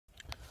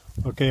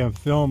Okay, I'm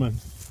filming.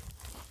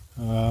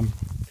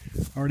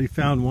 Already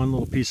found one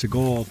little piece of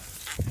gold,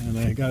 and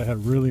I got a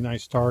really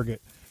nice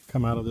target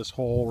come out of this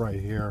hole right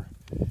here,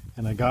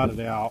 and I got it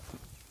out,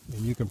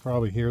 and you can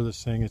probably hear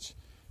this thing. It's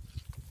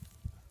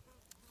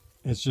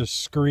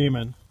just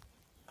screaming.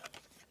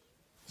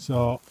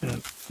 So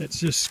it's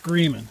just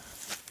screaming.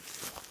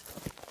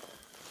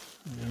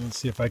 And let's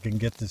see if I can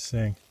get this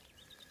thing.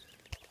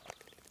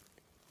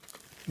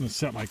 I'm gonna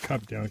set my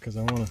cup down because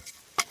I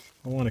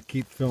want to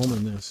keep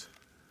filming this.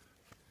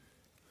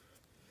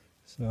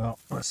 So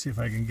let's see if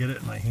I can get it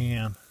in my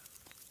hand.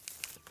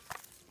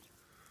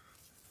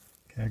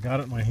 Okay, I got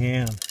it in my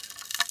hand.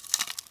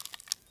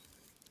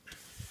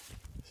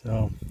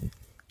 So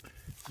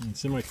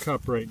it's in my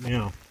cup right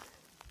now.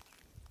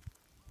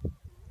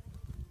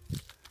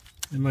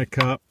 In my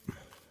cup.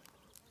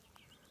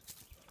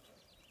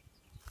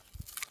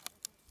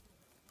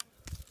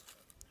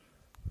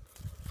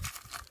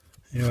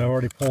 You know, I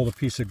already pulled a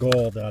piece of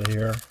gold out of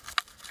here,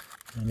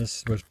 and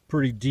this was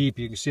pretty deep.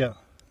 You can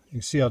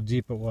see how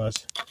deep it was.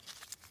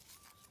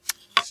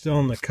 Still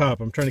in the cup.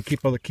 I'm trying to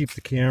keep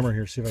the camera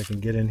here. See if I can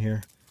get in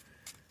here,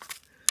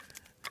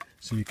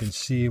 so you can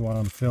see what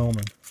I'm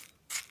filming.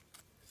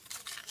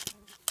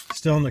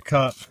 Still in the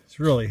cup. It's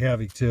really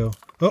heavy too.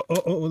 Oh!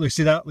 Look,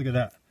 see that? Look at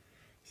that.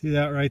 See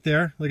that right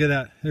there? Look at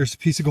that. There's a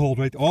piece of gold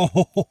right there.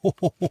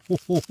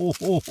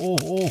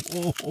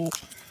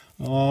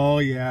 Oh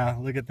yeah!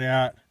 Look at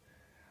that.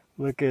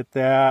 Look at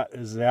that.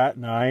 Is that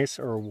nice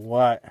or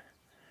what?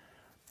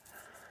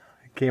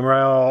 Came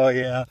right. Oh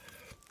yeah.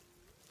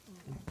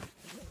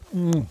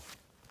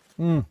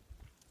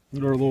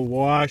 Little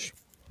wash.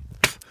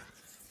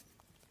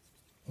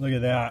 Look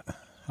at that.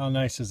 How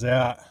nice is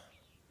that?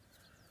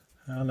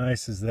 How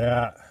nice is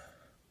that?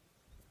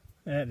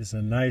 That is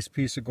a nice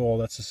piece of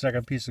gold. That's the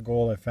second piece of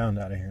gold I found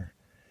out of here.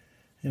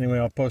 Anyway,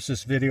 I'll post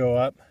this video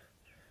up.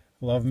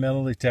 Love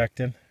metal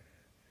detecting.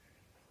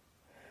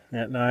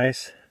 That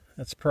nice?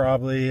 That's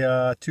probably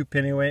 2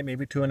 pennyweight,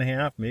 maybe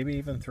 2.5, maybe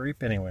even 3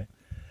 pennyweight.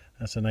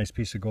 That's a nice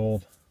piece of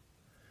gold.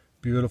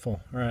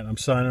 Beautiful. All right, I'm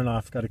signing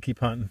off. Got to keep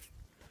hunting.